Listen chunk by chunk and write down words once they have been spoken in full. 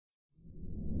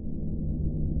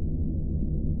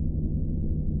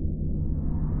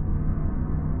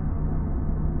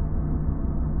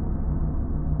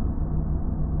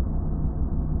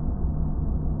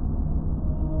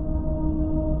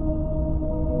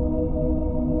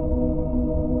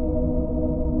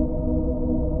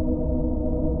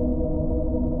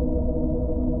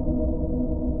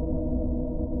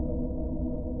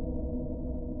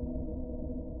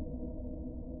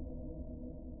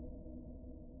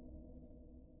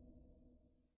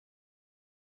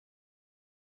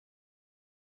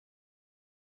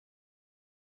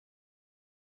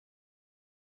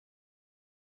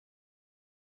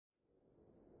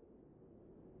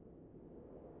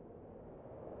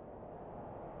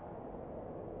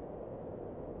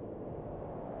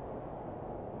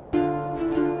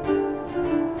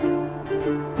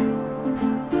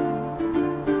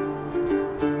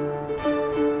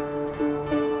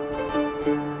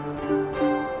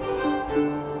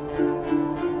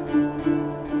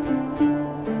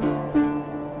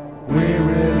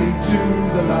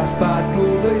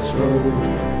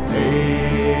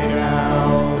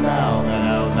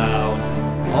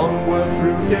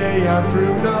day and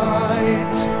through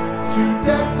night. To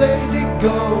death they did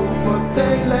go, but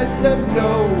they let them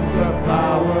know the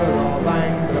power of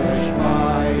English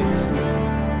might.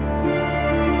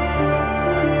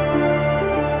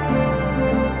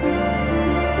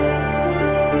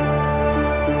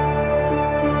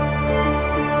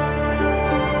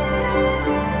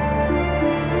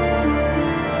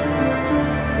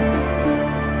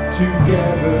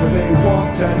 Together they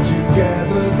walked and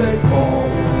together they fall.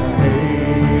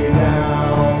 Hey,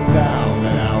 down, down,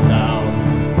 down, down,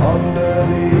 under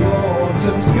the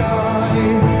autumn sky.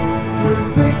 With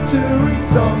victory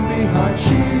song behind,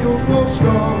 shield more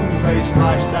strong, they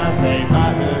slashed and they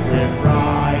battered with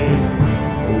pride.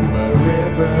 Over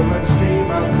river and stream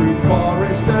and through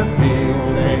forest and field,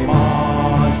 they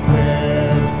marched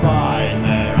with fire in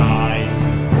their eyes,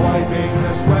 wiping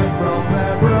the sweat from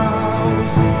their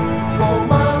brows. For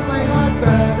miles they had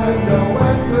fed and no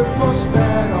effort was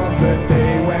spared on the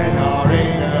day when our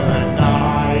England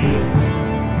died.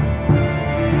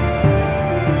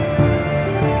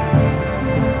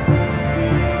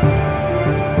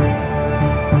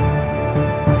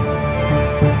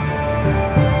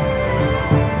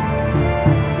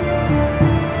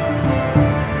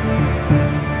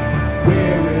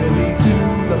 Wearily to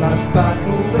the last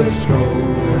battle they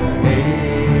strode.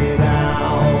 Hey,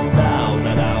 down, down,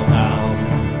 down, down,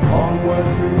 onward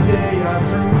through day and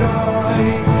through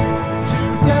night. To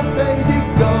death they did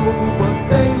go, but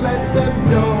they let them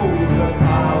know the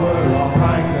power of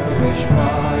English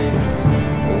might.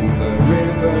 Over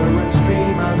river and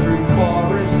stream and through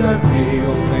forest and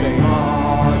field, they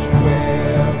marched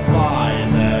with fire in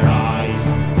their eyes,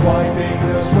 wiping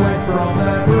the sweat from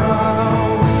their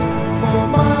brows. For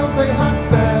miles they had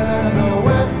fed and no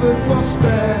effort was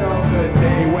spared on the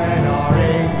day when our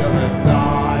England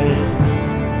died.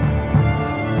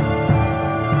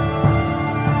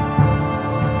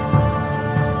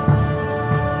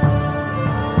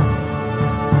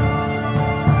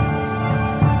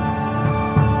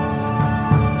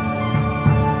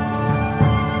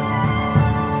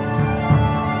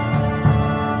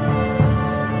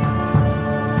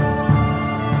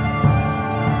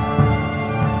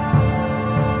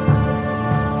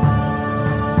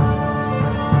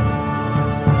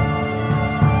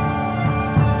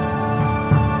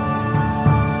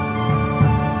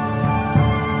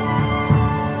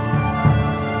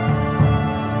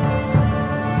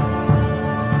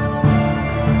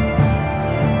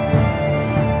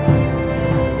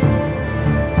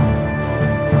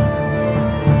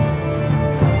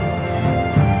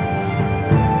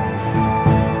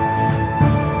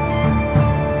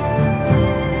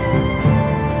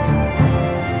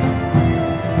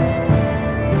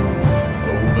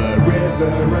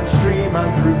 And stream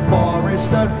and through forest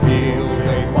and field,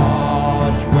 they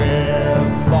marched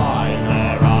with fire in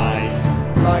their eyes,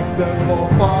 like the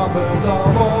forefathers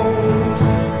of old.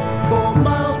 For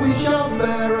miles we shall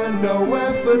fare and no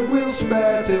effort we'll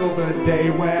spare till the day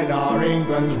when our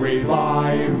England's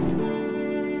revived.